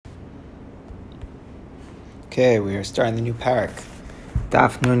Okay, we are starting the new parak.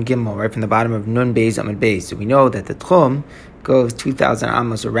 Daf Nun Gimel, right from the bottom of Nun Beis Amud Beis. So we know that the Tchum goes 2,000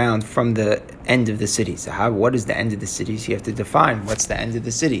 amos around from the end of the city. So what is the end of the city? So you have to define what's the end of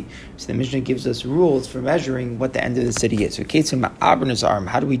the city. So the Mishnah gives us rules for measuring what the end of the city is. So Ketzim Ma'abrin is arm.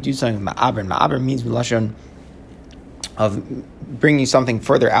 How do we do something with Ma'abrin? Ma'abrin means Lashon of bringing something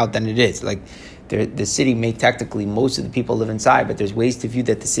further out than it is. Like the city may technically, most of the people live inside, but there's ways to view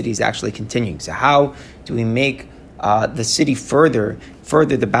that the city is actually continuing. So how do we make the city further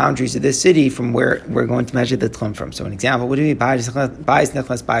the boundaries of this city from where we're going to measure the tchum from? So an example, what do we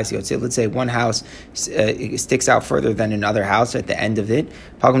let's say one house sticks out further than another house at the end of it,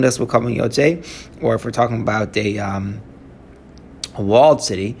 or if we're talking about a walled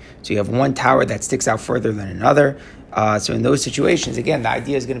city, so you have one tower that sticks out further than another. So in those situations, again, the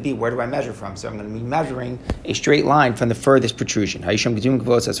idea is going to be, where do I measure from? So I'm going to be measuring a straight line from the furthest protrusion. Or if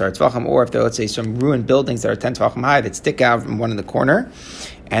there, let's say, some ruined buildings that are 10 tvachim high that stick out from one in the corner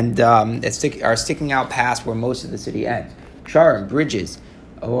and are sticking out past where most of the city ends. Sharim, bridges,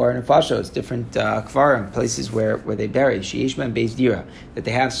 or nefashos, different kvarim, places where they bury, sheishman beis dira, that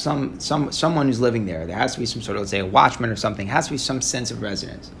they have someone who's living there. There has to be some sort of, let's say, a watchman or something. Has to be some sense of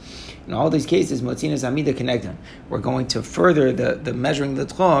residence. In all these cases, motzinas amida connectum, we're going to further the measuring the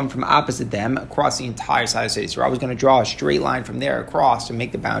tchum from opposite them across the entire side of the city. So we're always going to draw a straight line from there across to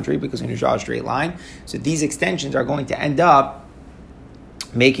make the boundary, because we're going to draw a straight line. So these extensions are going to end up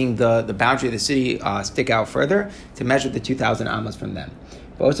making the boundary of the city stick out further to measure the 2,000 amos from them.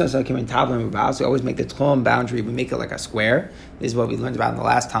 We always make the tchum boundary, we make it like a square. This is what we learned about in the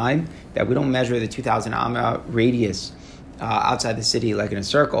last time, that we don't measure the 2,000 amma radius outside the city like in a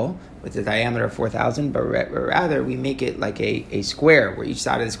circle with a diameter of 4,000, but rather we make it like a square, where each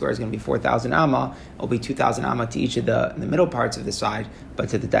side of the square is going to be 4,000 amma. It will be 2,000 amma to each of the middle parts of the side, but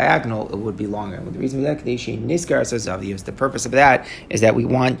to the diagonal it would be longer. And the reason we like the purpose of that is that we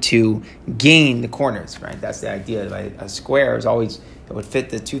want to gain the corners, right? That's the idea. Right? A square is always, it would fit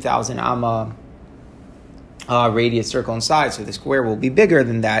the 2,000 amma radius circle inside, so the square will be bigger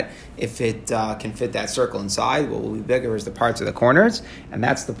than that if it can fit that circle inside. What will be bigger is the parts of the corners, and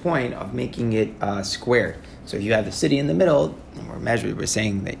that's the point of making it squared. So if you have the city in the middle, and we're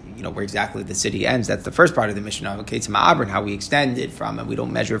saying that, where exactly the city ends. That's the first part of the Mishnah. Okay, it's Ma'abrin, how we extend it from, and we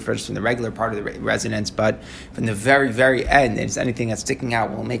don't measure first from the regular part of the residence, but from the very, very end. And it's anything that's sticking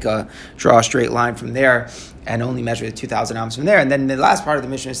out, we'll draw a straight line from there and only measure the 2,000 amos from there. And then the last part of the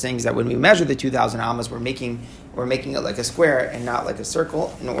Mishnah is saying is that when we measure the 2,000 amos, we're making it like a square and not like a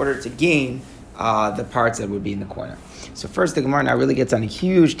circle, in order to gain the parts that would be in the corner. So first, the Gemara now really gets on a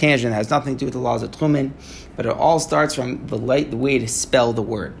huge tangent that has nothing to do with the laws of Tchumen, but it all starts from the way to spell the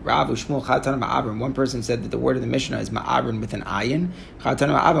word. Rav Ushmuel Chatan Ma'abrin. One person said that the word of the Mishnah is Ma'abrin with an ayin. Chatan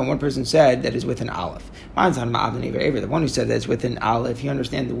Ma'abrin. One person said that is with an aleph. The one who said that is with an aleph, you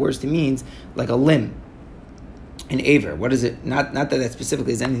understand the words to means like a limb. An aver. What is it? Not that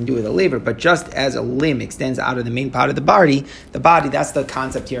specifically has anything to do with a labor, but just as a limb extends out of the main part of the body, that's the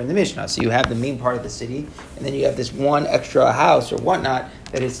concept here in the Mishnah. So you have the main part of the city, and then you have this one extra house or whatnot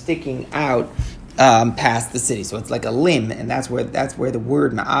that is sticking out past the city. So it's like a limb, and that's where the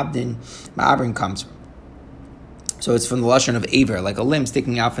word ma'abrin comes from. So it's from the lashon of aver, like a limb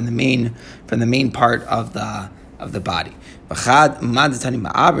sticking out from the main part of the body. And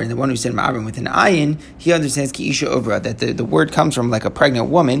the one who said ma'abrin with an ayin, he understands ki isha obra, that the word comes from like a pregnant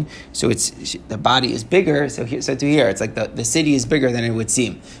woman, so the body is bigger. So to here, it's like the city is bigger than it would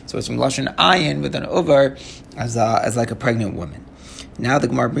seem. So it's from lashon ayin with an over as like a pregnant woman. Now the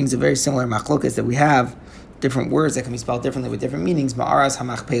Gemara brings a very similar machlokas that we have different words that can be spelled differently with different meanings. Ma'aras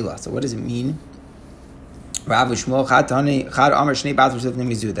hamachpela. So what does it mean? Rav Shmuel Chad Amar Shnei Bathros of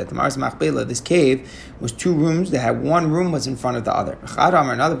Nimizu, that the Mars Machpelah, this cave, was two rooms that had one room was in front of the other. Chad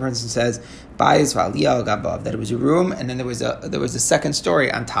Amar, another person says, Bayis V'Aliyah Gabav, that it was a room and then there was a second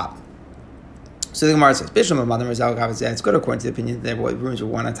story on top. So the Gemara says, Bishlam Mother Mazal Gav said it's good according to the opinion that the rooms were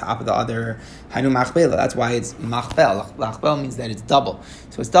one on top of the other. Hainu Machpelah, that's why it's Machpel. Machpel means that it's double.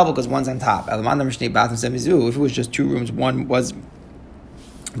 So it's double because one's on top. Elamandam Shnei Bathros of Nimizu, if it was just two rooms, one was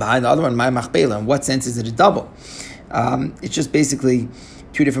behind the other one, my machpelah. In what sense is it a double? It's just basically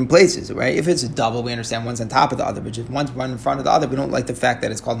two different places, right? If it's a double, we understand one's on top of the other, but if one's one in front of the other, we don't like the fact that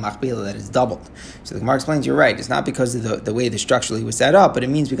it's called machpelah, that it's doubled. So the Gemara explains, you're right. It's not because of the way the structurally was set up, but it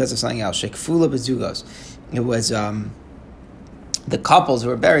means because of something else. Shekfula bezugos. It was the couples who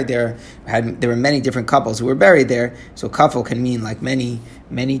were buried there. There were many different couples who were buried there. So couple can mean like many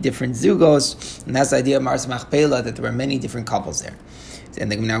different zugos, and that's the idea of Mars Machpelah, that there were many different couples there. And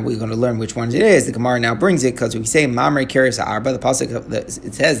now we're going to learn which one it is. The Gemara now brings it because we say Mamre Keres Arba. The pasuk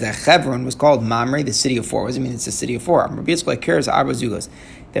it says that Hebron was called Mamre, the city of four. What does it mean? It's the city of four. Keres Arba Zugos.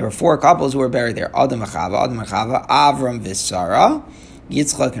 There were four couples who were buried there: Adam and Chava, Avram Visara,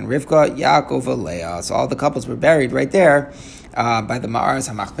 Yitzchak and Rivka, Yaakov and Leah. So all the couples were buried right there by the Ma'aras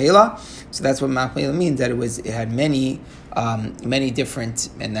HaMachpelah. So that's what Machpelah means. That it had many different,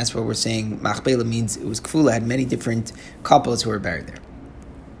 and that's what we're saying. Machpelah means it was Kfula, had many different couples who were buried there.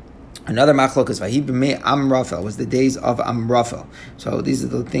 Another machlokas Vahibime Amraphel was the days of Amraphel. So these are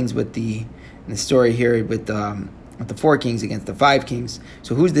the things with the story here with the four kings against the five kings.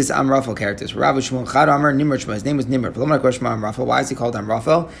 So who's this Amraphel character? So Rav Shmuel Chad Amar Nimrod Shmuel. His name was Nimrod. Why is he called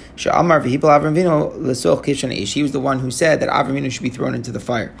Amraphel? Sha'amar v'hipol Avram Avinu l'soch kishan ish. He was the one who said that Avram Avinu should be thrown into the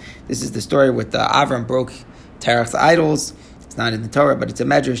fire. This is the story with Avram broke Terach's idols. It's not in the Torah, but it's a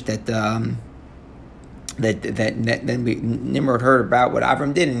medrash then Nimrod heard about what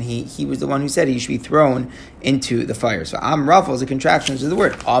Avram did, and he was the one who said he should be thrown into the fire. So Amraphel is a contraction of the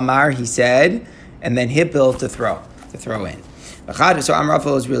word Amar, he said, and then Hippil to throw in. So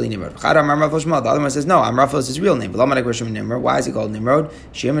Amraphel is really Nimrod. The other one says no, Amraphel is his real name. Why is he called Nimrod?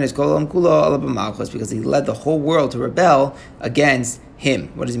 Because he led the whole world to rebel against him.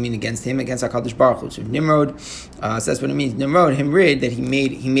 What does it mean against him? Against HaKadosh Baruch Hu. So Nimrod, so that's what it means. Nimrod, Himrid, that he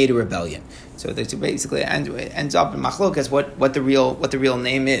made a rebellion. So basically it ends up in Machlokas what the real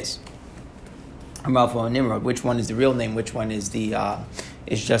name is. Amraphel and Nimrod. Which one is the real name? Which one is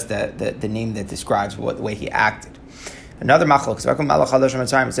is just the name that describes the way he acted. Another machlok.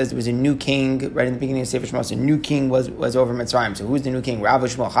 It says there was a new king right in the beginning of Sefer Shmos. A new king was over Mitzrayim. So who's the new king? Rav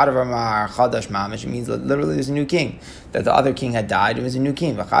Shmuel Chadash Mamish. It means that literally there's a new king. That the other king had died. It was a new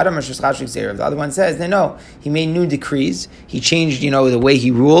king. The other one says no. He made new decrees. He changed the way he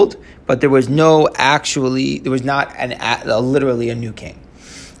ruled, but there was not literally a new king.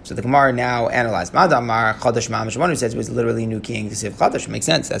 So the Gemara now analyzed Madamar Chadash Mamish. One who says it was literally a new king. The Siv Chadash makes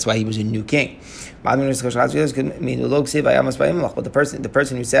sense. That's why he was a new king. But the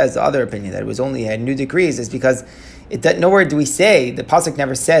person who says the other opinion that it was only had new decrees is because nowhere do we say the pasuk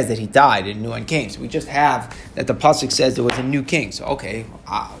never says that he died and a new one came. So we just have that the pasuk says there was a new king. So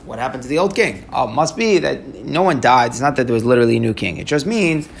what happened to the old king? Must be that no one died. It's not that there was literally a new king. It just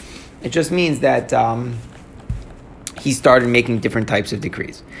means that. He started making different types of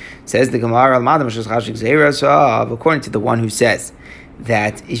decrees. Says the Gemara, according to the one who says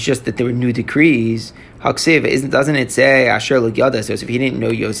that it's just that there were new decrees. Doesn't it say Asher L'Yada? So if he didn't know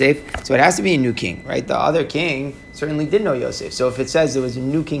Yosef, so it has to be a new king, right? The other king certainly did know Yosef. So if it says there was a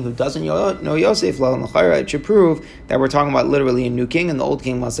new king who doesn't know Yosef, it should prove that we're talking about literally a new king, and the old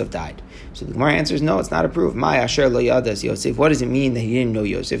king must have died. So the Gemara answers, no, it's not a proof. My Asher L'Yadas Yosef. What does it mean that he didn't know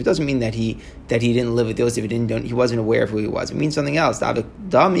Yosef? It doesn't mean that he didn't live with Yosef. He wasn't aware of who he was. It means something else. He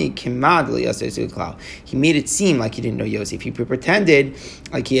made it seem like he didn't know Yosef. He pretended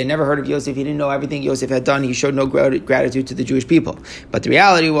like he had never heard of Yosef. He didn't know everything Yosef had done. He showed no gratitude to the Jewish people. But the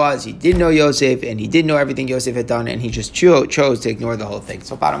reality was he did know Yosef, and he did know everything Yosef had done, and he just chose to ignore the whole thing.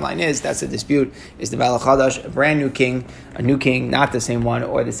 So bottom line is, that's the dispute. Is the Melech Chadash a brand new king, not the same one,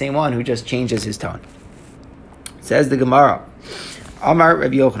 or the same one who just changes his tone? Says the Gemara, Amar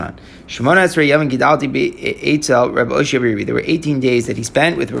Rabbi Yochanan, there were 18 days that he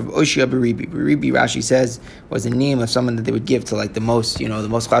spent with Rabbi Oshia Beribi. Beribi, Rashi says, was the name of someone that they would give to the most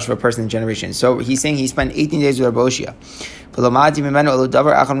chashuv person in the generation. So he's saying he spent 18 days with Rabbi Oshia.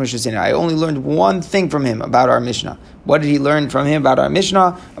 I only learned one thing from him about our Mishnah. What did he learn from him about our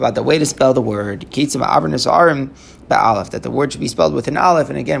Mishnah? About the way to spell the word. That the word should be spelled with an aleph.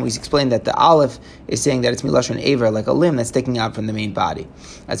 And again, we explained that the aleph is saying that it's milashon aver, like a limb that's sticking out from the main body,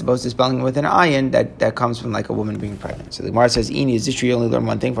 as opposed to spelling it with an ayin that comes from like a woman being pregnant. So the Gemara says, "Ini is this true? You only learn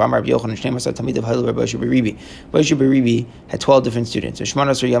one thing from Amar Rabbi Yochanan Shnei Masar Tamid of Hail Rabbi Oshia Beribi." Rabbi Oshia Beribi had 12 different students. So Shmona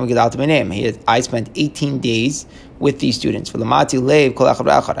Asar Yom Gedalta B'Neim. I spent 18 days with these students. For Lamati Leiv Kol Echad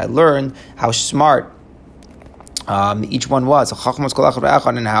V'Echad, I learned how smart each one was. And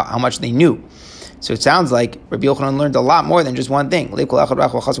how much they knew. So it sounds like Rabbi Yochanan learned a lot more than just one thing. If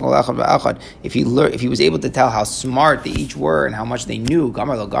he was able to tell how smart they each were and how much they knew,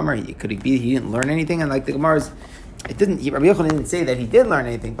 could it be he didn't learn anything? And like the Gemara's, Rabbi Yochanan didn't say that he did learn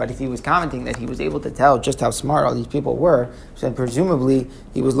anything, but if he was commenting that he was able to tell just how smart all these people were, then presumably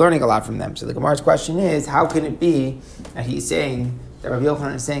he was learning a lot from them. So the Gemara's question is, how can it be that Rabbi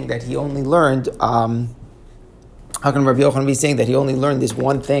Yochanan is saying that he only learned How can Rabbi Yochanan be saying that he only learned this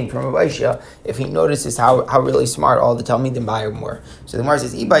one thing from Rabbi Shia if he notices how really smart all the Talmidim Bayim were? So the Gemara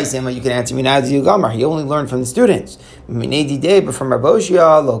says, Ibai Sema, you can answer me now, Gamar. He only learned from the students. But from Rabbi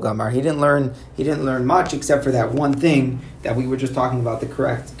Shia, Lo Gamar. He didn't learn much except for that one thing that we were just talking about, the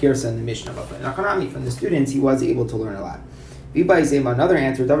correct Girsa in the Mishnah. From the students, he was able to learn a lot. Ibai Sema, another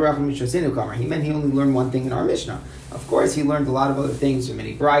answer, he meant he only learned one thing in our Mishnah. Of course, he learned a lot of other things, so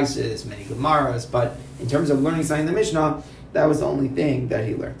many Brises, many Gemaras, but in terms of learning something in the Mishnah, that was the only thing that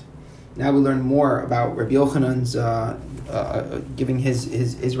he learned. Now we learn more about Rabbi Yochanan's giving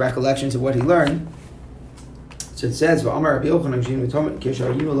his recollections of what he learned. So it says, when we were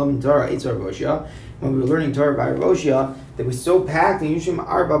learning Torah by Rabbi Oshia, that was so packed, and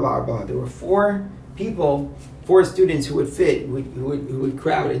there were four students who would fit, who would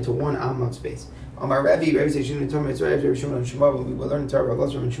crowd into one Amma space. Amar Rebbe says, when we were learning Torah by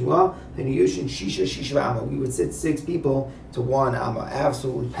Rabbi Shmuel, then Shisha, we would sit 6 people to one Amma,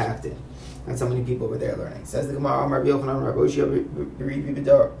 absolutely packed in. That's how many people were there learning. Says the Gemara, Amar Yochanan, Rabbi Oshia Beribi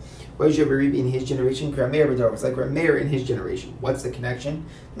B'dor. Oshia Beribi in his generation, Rameir B'dor. It's like Rameir in his generation. What's the connection?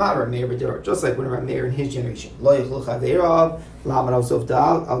 Not Rameir B'dor. Just like when Rameir in his generation. Lo Yichlu Chaveirav, Lamad Al-Sof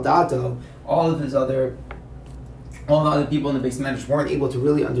Al-Dato. All the other people in the base medrash weren't able to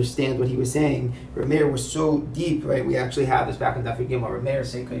really understand what he was saying. Rameir was so deep, right? We actually have this back in Daf Gimel. Rameir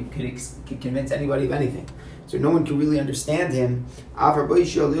could convince anybody of anything. So no one could really understand him.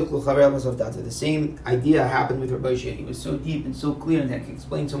 The same idea happened with Rabbi Shia. He was so deep and so clear and he could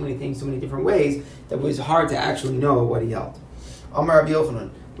explain so many things, so many different ways, that it was hard to actually know what he held. Amar Rabbi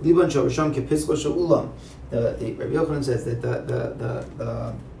Yochanan, Liban Shavasham Kepisko Sha'ulam. Rabbi Yochanan says that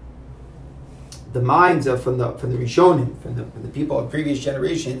the minds from the Rishonim, from the people of previous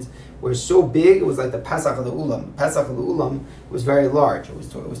generations, were so big. It was like the Pasach of the Ulam. Pasach of the Ulam was very large. It was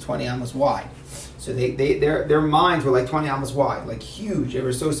 20 amos wide. So their minds were like 20 amos wide, like huge. They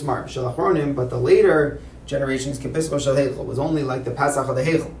were so smart. Shalachronim, but the later generations, Kepisko Shal Heichel, was only like the Pasach of the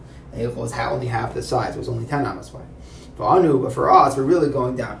Heichel. The Heichel was only half the size. It was only 10 amos wide. But for us, we're really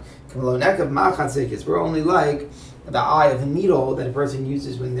going down. We're only like the eye of a needle that a person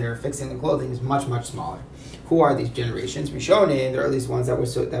uses when they're fixing the clothing is much, much smaller. Who are these generations? Rishonim, the earliest ones that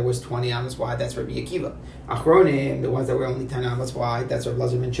was 20 amos wide, that's Rabbi Akiva. Achronim, the ones that were only 10 amos wide, that's Rabbi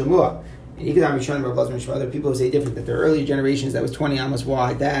Lazar ben Shemua. And Ikadam Rishonim, Rabbi Lazar ben Shemua, other people who say different, that the earlier generations that was 20 amos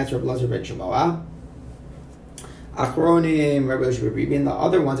wide, that's Rabbi Lazar ben Shemua. Achronim, Rabbi Shibaribi, and the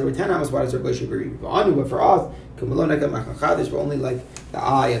other ones that were 10 amos wide is Rabbi Shibaribi. But for us, were only like the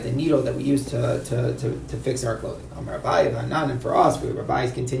eye of the needle that we use to fix our clothing. And for us, Rabbi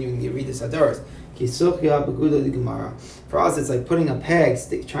is continuing the Yeridus Hadoros. For us, it's like putting a peg,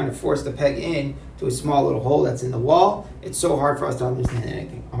 trying to force the peg in to a small little hole that's in the wall. It's so hard for us to understand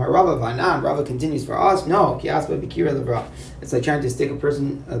anything. Rava continues for us. No, it's like trying to stick a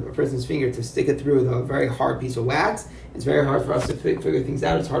person's finger, to stick it through a very hard piece of wax. It's very hard for us to figure things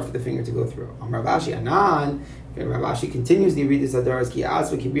out. It's hard for the finger to go through. Ravashi continues the Yeridus Hadoros ki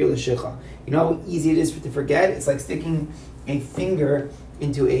asva kibir l'shicha. You know how easy it is to forget? It's like sticking a finger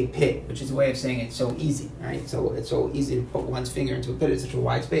into a pit, which is a way of saying it's so easy, right? So it's so easy to put one's finger into a pit. It's such a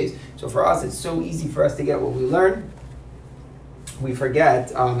wide space. So for us, it's so easy for us to get what we learn. We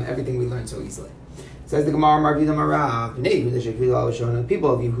forget everything we learn so easily. Says the Gemara, Marvida Marav,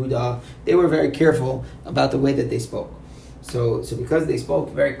 people of Yehuda, they were very careful about the way that they spoke. So because they spoke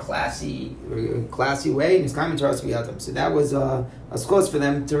a very classy way, so that was a schos for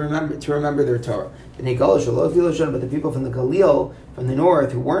them to remember their Torah. But the people from the Galil, from the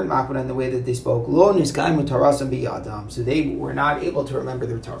north, who weren't makbid on the way that they spoke, so they were not able to remember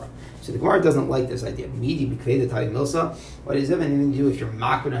their Torah. So the Gemara doesn't like this idea. What does that anything to do if you're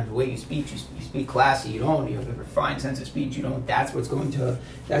makbid on the way you speak? You speak classy. You have a refined sense of speech. That's what's going to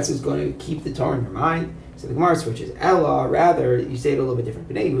keep the Torah in your mind. So the Gemara switches. Ella, rather, you say it a little bit different.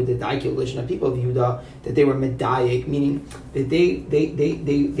 B'nei Yehuda, Daikil Lishna, people of Yehuda, that they were medayik, meaning that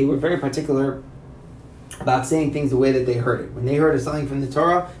they were very particular about saying things the way that they heard it. When they heard something from the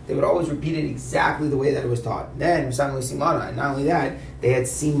Torah, they would always repeat it exactly the way that it was taught. Then, Simana, and not only that, they had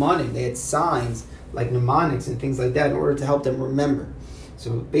simanim, they had signs like mnemonics and things like that in order to help them remember.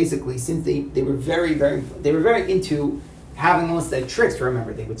 So basically, since they were very into having almost like tricks to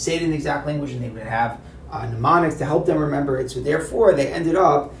remember, they would say it in the exact language and they would have mnemonics to help them remember it. So therefore, they ended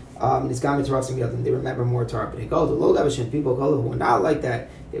up they remember more Torah. But they go to low people who were not like that.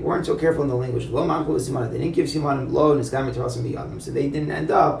 They weren't so careful in the language. They didn't give simanim low and so they didn't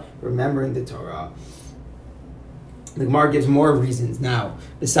end up remembering the Torah. The Gemara gives more reasons now,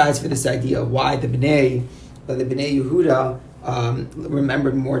 besides for this idea of why the Bnei Yehuda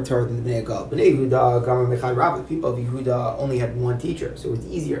remembered more Torah than the Bnei Gal. Bnei Yehuda, Gamar Mechad Rabbah, the people of Yehuda only had one teacher, so it was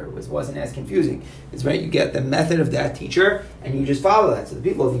easier. It wasn't as confusing. It's right. You get the method of that teacher, and you just follow that. So the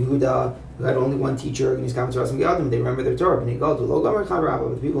people of Yehuda who had only one teacher, they remember their Torah. Bnei Gal, Lo Gamar Mechad Rabbah,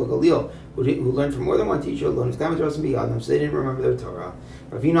 but the people of Galil who learned from more than one teacher, so they didn't remember their Torah.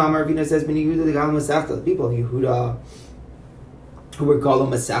 Ravina says, Bnei Yehuda, the people of Yehuda who were Galam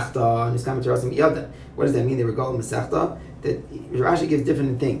Masechta and Niskam Torah Biyada. What does that mean? They were Galam Masechta. That Rashi gives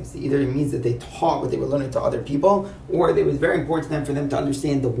different things. Either it means that they taught what they were learning to other people, or it was very important for them to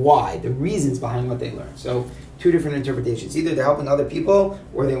understand the why, the reasons behind what they learned. So, two different interpretations. Either they're helping other people,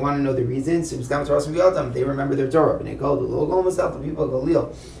 or they want to know the reasons. So they remember their Torah. The people of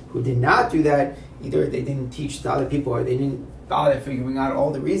Galil who did not do that, either they didn't teach to other people, or they didn't bother figuring out all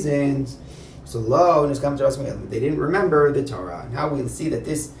the reasons. So they didn't remember the Torah. Now we'll see that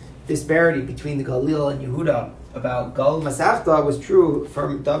this disparity between the Galil and Yehuda about Gal Masechta was true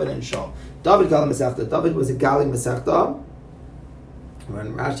from David and Shaul. David Gal Masechta. David was a Gali Masechta.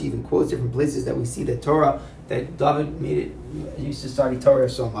 When Rashi even quotes different places that we see that Torah, that David used to study Torah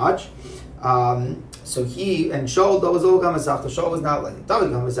so much. So he and Shaul, that was all Gal Masechta. Shaul was not like David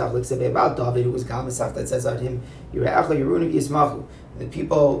Gal Masechta. Like say about David, who was Gal Masechta. It says about him, the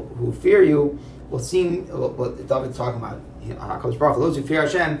people who fear you will see what David's talking about. Those who fear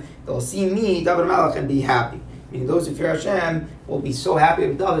Hashem, they'll see me, David Malach, and be happy. Meaning those who fear Hashem will be so happy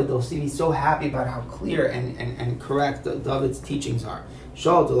with David, they'll see me so happy about how clear and correct David's teachings are.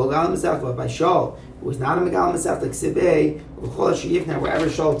 Shaul, to Logal Masechta, but by Shaul, who was not a Megal Masechta, Ksibei, wherever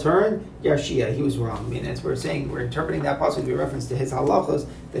Shaul turned, Yarshia, he was wrong. I mean, as we're saying, we're interpreting that passage with reference to his halachos,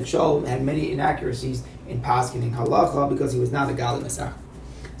 that Shaul had many inaccuracies in paskening halacha because he was not a Gali Masechta.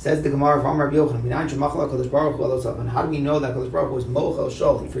 Says the Gemara of Amar Yochanan, and how do we know that Kadosh Baruch Hu was Mochel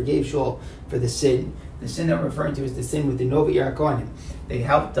Shaul? He forgave Shaul for the sin. The sin that we're referring to is the sin with the Novi Yerakonim. They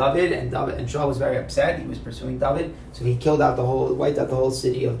helped David, and Shaul was very upset. He was pursuing David, so he wiped out the whole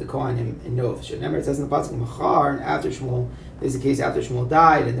city of the Kohanim in Nov. Remember, it says in the pasuk Machar, and after Shmuel, there's a case after Shmuel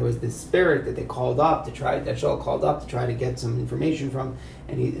died, and there was this spirit that Shaul called up to try to get some information from,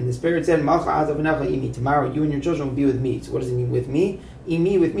 and the spirit said, tomorrow you and your children will be with me. So what does it mean with me?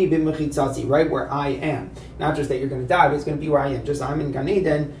 Imi with me, right where I am. Not just that you're going to die, but it's going to be where I am. Just I'm in Gan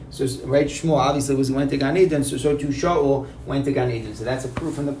Eden, so right, Shmuel obviously went to Gan Eden, so too Shaul went to Gan Eden. So that's a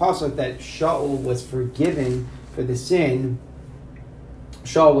proof from the pasuk that Shaul was forgiven for the sin.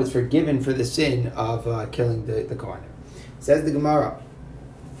 Shaul was forgiven for the sin of killing the Kohanim. Says the Gemara.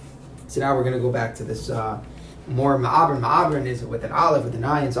 So now we're going to go back to this more Ma'abrin. Ma'abrin is with an aleph, with an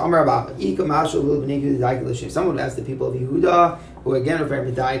ayin. So Amar Abba, someone would ask the people of Yehuda, who again are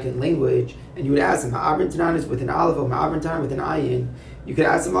very medayik in language, and you would ask them, Ma'abrin Tanan is with an aleph, or Ma'abrin Tanan with an ayin. You could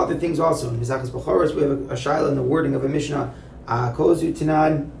ask them other things also. In Mizachas Bechoros, we have a shaila in the wording of a Mishnah, Akozu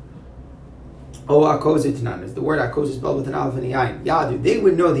Tanan, Akozu Tanan. Is the word Akozu spelled with an aleph and an ayin? Yadu, they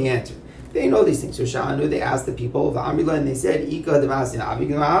would know the answer. They know these things. So Sha'anu, they asked the people of Amrila, and they said, Ika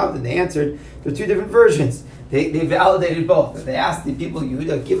Damasina, and they answered. There are two different versions. They validated both. They asked the people,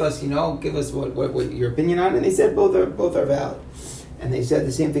 Yehuda, give us what your opinion on it, and they said both are valid. And they said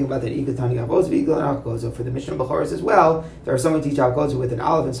the same thing about that Ika Tani Gavos, Ika and Alkozo. For the Mishnah Bechoros as well, there are some who teach Alkozo with an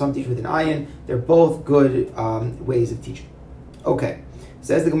aleph and some teach with an ayin. They're both good ways of teaching. Okay.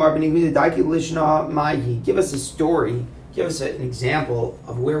 Says the Gemara, Ben Yehuda, Daiki Lishna Maihi. Give us a story. Give us an example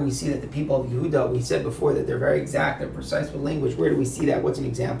of where we see that the people of Yehuda, we said before that they're very exact, they're precise with language. Where do we see that? What's an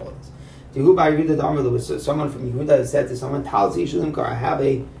example of this? Someone from Yehuda said to someone, I have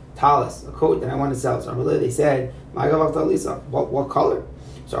a talis, a coat that I want to sell. So they said, what color?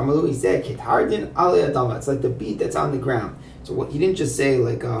 So he said, it's like the beat that's on the ground. So he didn't just say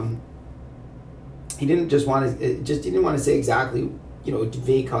he didn't want to say exactly,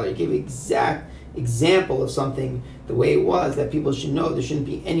 vague color. He gave an exact example of something the way it was that people should know. There shouldn't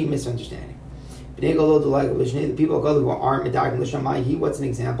be any misunderstanding. The people who aren't medayik l'shamai, what's an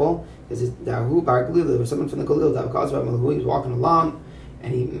example? Because there was someone from the Galil who was walking along,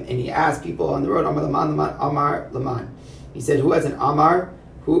 and he asked people on the road, Amar Laman. He said, who has an Amar?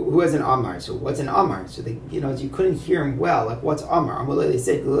 Who has an Amar? So what's an Amar? So they, you couldn't hear him well. Like, what's Amar? They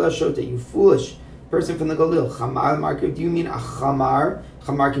said, Galil Shota, you foolish person from the Galil. Chamar market. Do you mean a chamar?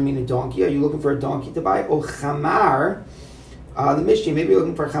 Chamar can mean a donkey. Are you looking for a donkey to buy? Oh, chamar. The Mishnah, maybe you're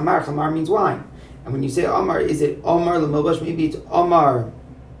looking for chamar. Chamar means wine. And when you say Amar, is it Amar l'milbash? Maybe it's Amar.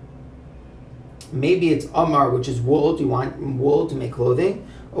 Maybe it's Amar, which is wool. Do you want wool to make clothing?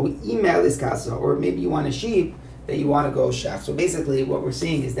 Or email is kasa. Or maybe you want a sheep that you want to go shaf. So basically what we're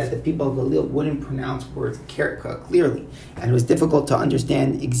seeing is that the people of Galil wouldn't pronounce words clearly. And it was difficult to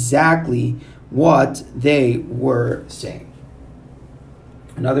understand exactly what they were saying.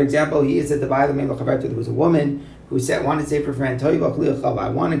 Another example, he said, there was a woman who wanted to say for a friend, I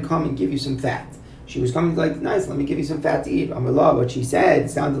want to come and give you some fat. She was coming like, nice, let me give you some fat to eat. Amallah, what she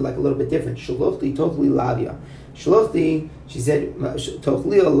said sounded like a little bit different. Shuluchti totally lavia. Shuluchti, she said,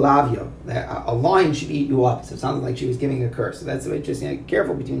 totally lavia. A lion should eat you up. So it sounded like she was giving a curse. So that's interesting.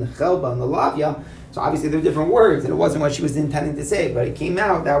 Careful between the chelba and the lavia. So obviously they're different words, and it wasn't what she was intending to say, but it came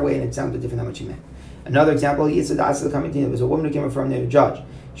out that way and it sounded different than what she meant. Another example, there was a woman who came in front of the judge.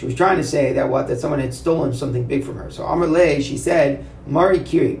 She was trying to say that someone had stolen something big from her. So Amar Lei, she said, Mari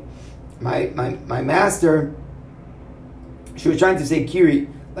Kiri, my master. She was trying to say Kiri,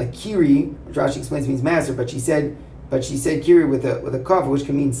 like Kiri, which Rashi explains means master, but she said Kiri with a kaf, which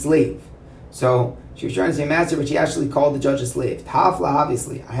can mean slave. So she was trying to say master, but she actually called the judge a slave. Tafla,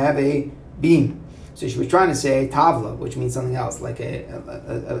 obviously, I have a beam. So she was trying to say tavla, which means something else, like it's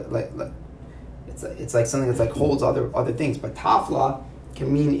like something that's like holds other things. But tafla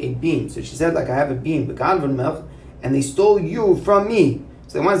can mean a beam. So she said, like, I have a beam, and they stole you from me.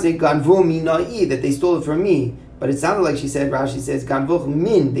 So they want to say ganvu minai, that they stole it from me. But it sounded like she said, Rashi says, ganvuch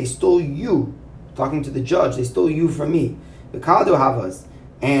min, they stole you. Talking to the judge, they stole you from me. V'kadu havas.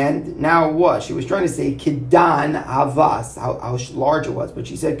 And now what? She was trying to say kidan havas, how large it was. But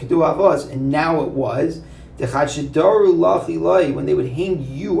she said kidu havas, and now it was when they would hang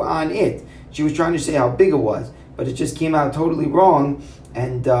you on it. She was trying to say how big it was, but it just came out totally wrong.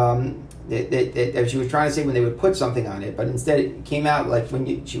 And that she was trying to say when they would put something on it, but instead it came out like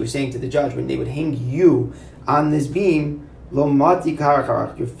she was saying to the judge, when they would hang you on this beam, lo mati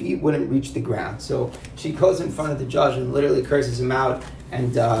karakar, your feet wouldn't reach the ground. So she goes in front of the judge and literally curses him out,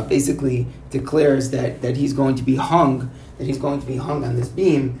 and basically declares that he's going to be hung, on this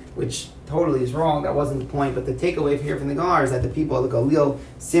beam, which totally is wrong. That wasn't the point. But the takeaway here from the Gemara is that the people of the Galil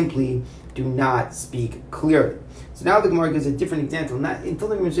simply do not speak clearly. So now the Gemara gives a different example. Until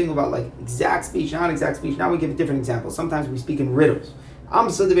we were saying about like exact speech, not exact speech, now we give a different example. Sometimes we speak in riddles. There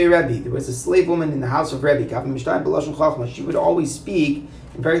was a slave woman in the house of Rebbe. She would always speak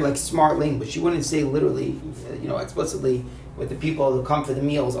in very like smart language. She wouldn't say literally, explicitly with the people who come for the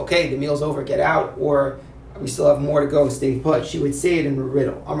meals, okay, the meal's over, get out, or we still have more to go, stay put. She would say it in a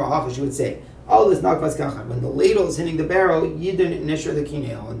riddle. She would say, when the ladle is hitting the barrel, yidun nishur the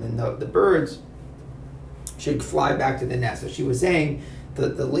kinel, and then the birds should fly back to the nest. So she was saying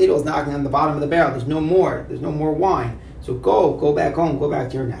the ladle is knocking on the bottom of the barrel. There's no more wine. So go back home, go back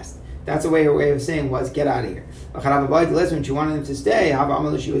to your nest. That's her way of saying was, get out of here. When she wanted him to stay,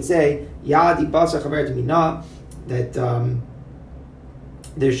 she would say, that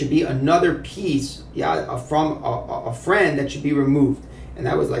there should be another piece from a friend that should be removed. And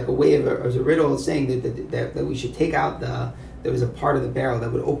that was like a way of as a riddle saying that we should take out there was a part of the barrel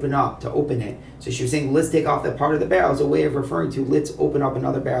that would open up to open it. So she was saying, let's take off that part of the barrel as a way of referring to, let's open up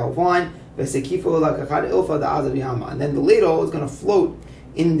another barrel of wine. And then the ladle is going to float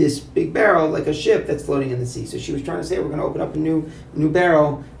in this big barrel like a ship that's floating in the sea. So she was trying to say, we're going to open up a new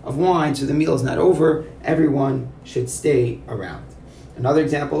barrel of wine so the meal is not over. Everyone should stay around. Another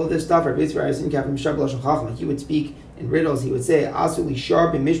example of this stuff, he would speak in riddles. He would say,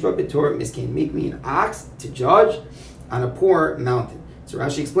 make me an ox to judge on a poor mountain. So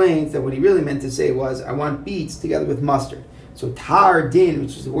Rashi explains that what he really meant to say was, I want beets together with mustard. So tar din,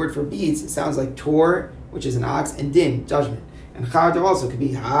 which is the word for beets, it sounds like tor, which is an ox, and din, judgment. And char also could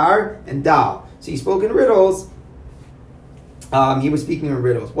be har and dal. So he spoke in riddles. He was speaking in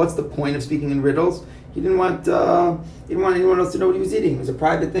riddles. What's the point of speaking in riddles? He didn't want anyone else to know what he was eating. It was a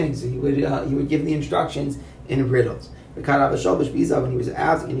private thing. So he would give the instructions in riddles. When he was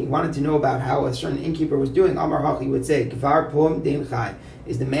asked and he wanted to know about how a certain innkeeper was doing, he would say,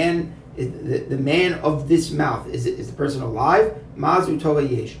 is the man of this mouth, is the person alive? Mazu tova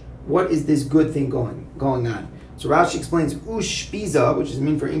yesh. What is this good thing going on? So Rashi explains ush piza, which is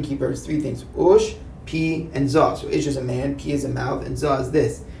mean for innkeeper, is three things: ush, pi, and zah. So ish is a man, pi is a mouth, and zah is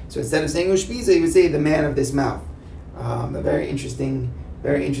this. So instead of saying ush piza, he would say the man of this mouth. A very interesting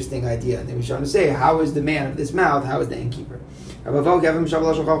idea. And they were trying to say, how is the man of this mouth? How is the innkeeper? Rabba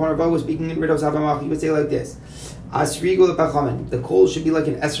was speaking in riddles. He would say like this: the coals should be like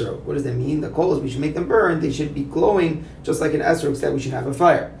an esrog. What does that mean? The coals, we should make them burn. They should be glowing just like an esrog, so that we should have a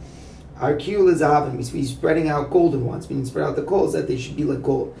fire. Our kiyul is zahav, we should be spreading out golden ones, meaning spread out the coals that they should be like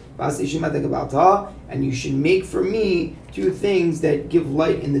gold. And you should make for me two things that give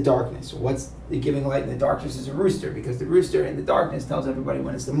light in the darkness. So what's the giving light in the darkness is a rooster, because the rooster in the darkness tells everybody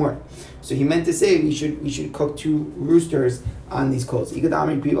when it's the morning. So he meant to say we should cook two roosters on these coals.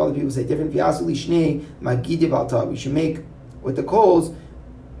 Other people say different. We should make with the coals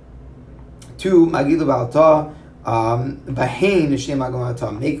two magid balta,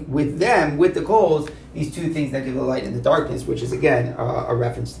 Make with them, with the coals, these two things that give the light in the darkness, which is again a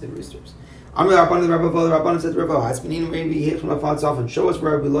reference to the roosters. And show us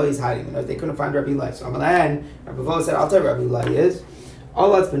where Rabbi Eloi is hiding. And if they couldn't find Rabbi Eloi, so Rabbi Eloi said, "I'll tell you where Rabbi Eloi is."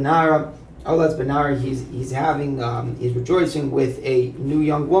 Alatz Benara, he's having, he's rejoicing with a new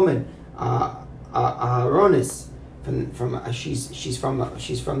young woman, Aharonis, she's from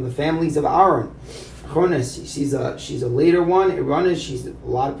the families of Aaron. Aharonis, she's a later one. Aharonis, she's a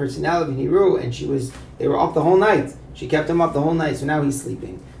lot of personality in Hebrew, and they were up the whole night. She kept him up the whole night, so now he's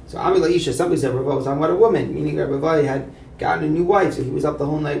sleeping. So Ami Laisha, somebody said Rabbi was talking about a woman, meaning Rabbi had gotten a new wife, so he was up the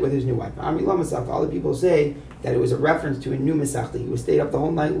whole night with his new wife. Ami Lamasach, all the people say that it was a reference to a new Masechta. He was stayed up the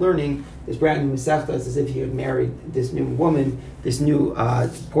whole night learning this brand new Masechta as if he had married this new woman, this new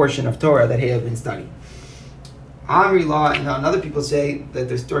portion of Torah that he had been studying. Amri Law, and other people say that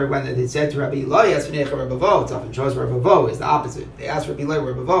the story went that they said to Rabbi Eloi, Rabbi Vo, it's often shows Rabbi Vo is the opposite. They asked Rabbi Eloi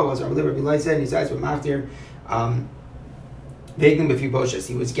where Rabbi Vo was. Rabbi Eloi said, and he says, Maftir,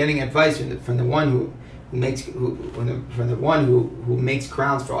 he was getting advice from the one who makes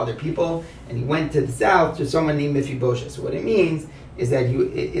crowns for other people, and he went to the south to someone named Mephibosheth. So what it means is that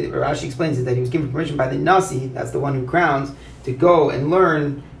Rashi explains it that he was given permission by the Nasi, that's the one who crowns, to go and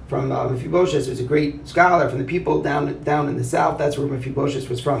learn from Mephibosheth, who's a great scholar from the people down in the south. That's where Mephibosheth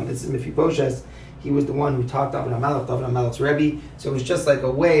was from. This is Mephibosheth. He was the one who taught David HaMelech's Rebbe. So it was just like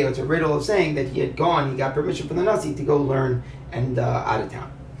a way, it's a riddle of saying that he got permission from the Nasi to go learn and out of town.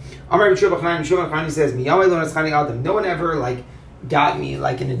 Amar Shua B'Chanani says, no one ever got me in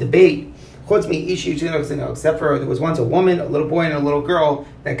a debate. Except for there was once a woman, a little boy, and a little girl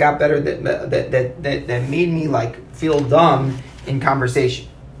that got better that made me feel dumb in conversation.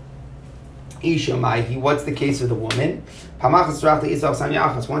 What's the case of the woman?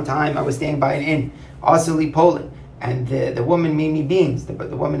 One time I was staying by an inn, Asili, Poland, and the woman made me beans. The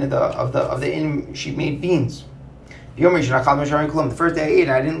woman of the inn, she made beans. The first day I ate,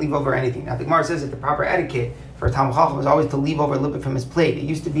 I didn't leave over anything. Now the Gemara says that the proper etiquette for a Talmid Chacham was always to leave over a little bit from his plate. It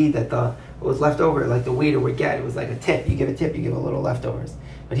used to be that what was left over, the waiter would get, it was like a tip. You give a tip, you give a little leftovers.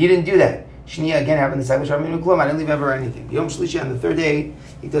 But he didn't do that. Shnia again happened the second time. I didn't leave ever anything. Yom Shlishi, on the third day,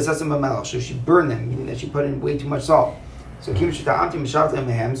 he does some b'melech. So she burned them, meaning that she put in way too much salt. So he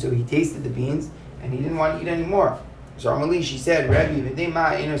tasted the beans and he didn't want to eat any more. So Amali, she said,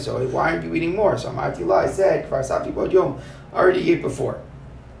 Rabbi, so why aren't you eating more? So I said, I already ate before.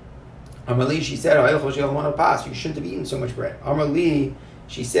 Amali, she said, you shouldn't have eaten so much bread. Amali,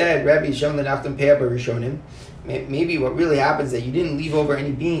 she said, Rabbi, maybe what really happens is that you didn't leave over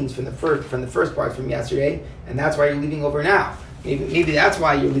any beans from the first part from yesterday, and that's why you're leaving over now. Maybe that's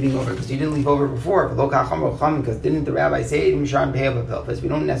why you're leaving over, because you didn't leave over before. Because didn't the rabbi say we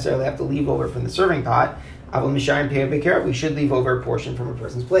don't necessarily have to leave over from the serving pot. We should leave over a portion from a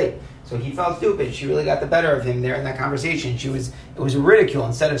person's plate. So he felt stupid. She really got the better of him there in that conversation. It was a ridicule.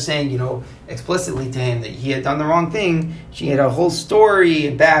 Instead of saying, explicitly to him that he had done the wrong thing, she had a whole story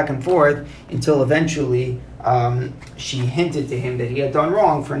back and forth until eventually she hinted to him that he had done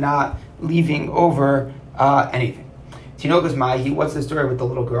wrong for not leaving over anything. Tinokas Mahi, what's the story with the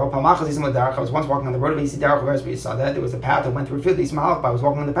little girl? I was once walking on the road of Isi Darach, we saw that there was a path that went through a field. I was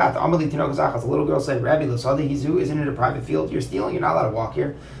walking on the path. Amali Tinokas Achas, the little girl said, Rabbi Lasadi Hizu, isn't it a private field? You're stealing, you're not allowed to walk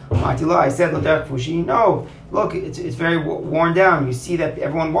here. I said, no, look, it's very worn down. You see that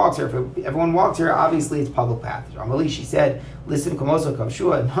everyone walks here. If everyone walks here, obviously it's public path. Amali, she said, listen, Kamoso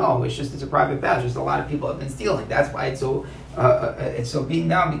Kavshua, no, it's a private path. Just a lot of people have been stealing. That's why it's so beaten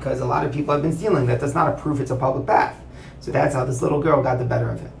down, because a lot of people have been stealing. That does not a proof it's a public path. So that's how this little girl got the better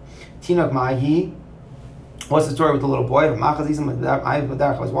of it. Tinok Mahi. What's the story with the little boy? I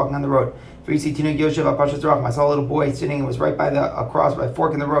was walking on the road. I saw a little boy sitting. It was right by a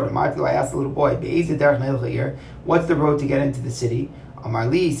fork in the road. I asked the little boy, what's the road to get into the city?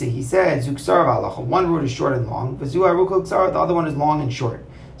 He said, one road is short and long. The other one is long and short.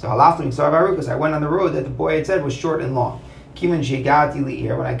 So I went on the road that the boy had said was short and long. When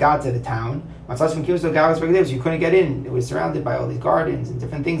I got to the town, so you couldn't get in. It was surrounded by all these gardens and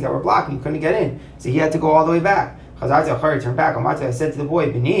different things that were blocking. You couldn't get in. So he had to go all the way back. Turned back. I said to the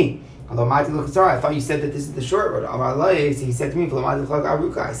boy, Bini, I thought you said that this is the short road. He said to me,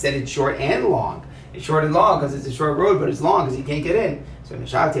 I said it's short and long. It's short and long because it's a short road, but it's long because you can't get in. So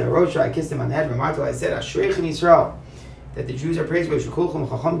I kissed him on the head. I said, Ashreich in Israel, that the Jews are praiseworthy. We're all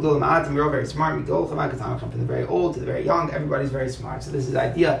very smart. From the very old to the very young, everybody's very smart. So this is the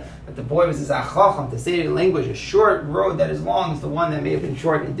idea that the boy was a chacham, to say it in language, a short road that is long is the one that may have been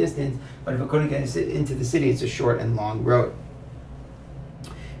short in distance, but if it couldn't get into the city, it's a short and long road.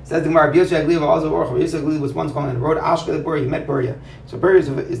 Says the Gemara, Rabbi Yosef Agliva also Rabbi Yosef Agliva was once going on the road. Ashkel Buria, he met Buria. So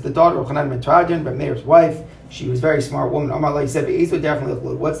Buria is the daughter of Chanan ben Trajan, but Meir's wife. She was a very smart woman. Amallah, he said, definitely look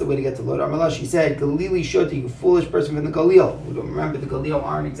Lod. What's the way to get to Lod? Amallah, she said, Galili Shota, you foolish person from the Galil. We don't remember the Galil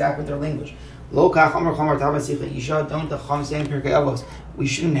aren't exact with their language. Lo kach amar chamar tavasicha isha, don't the chum say in Pirkei Avos. We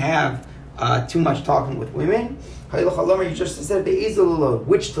shouldn't have too much talking with women. You just said be'ezel load,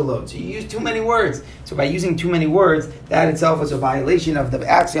 which to load. So you use too many words. So by using too many words, that itself is a violation of the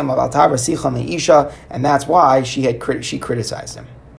axiom of al tabar sicha me'isha, and that's why she criticized him.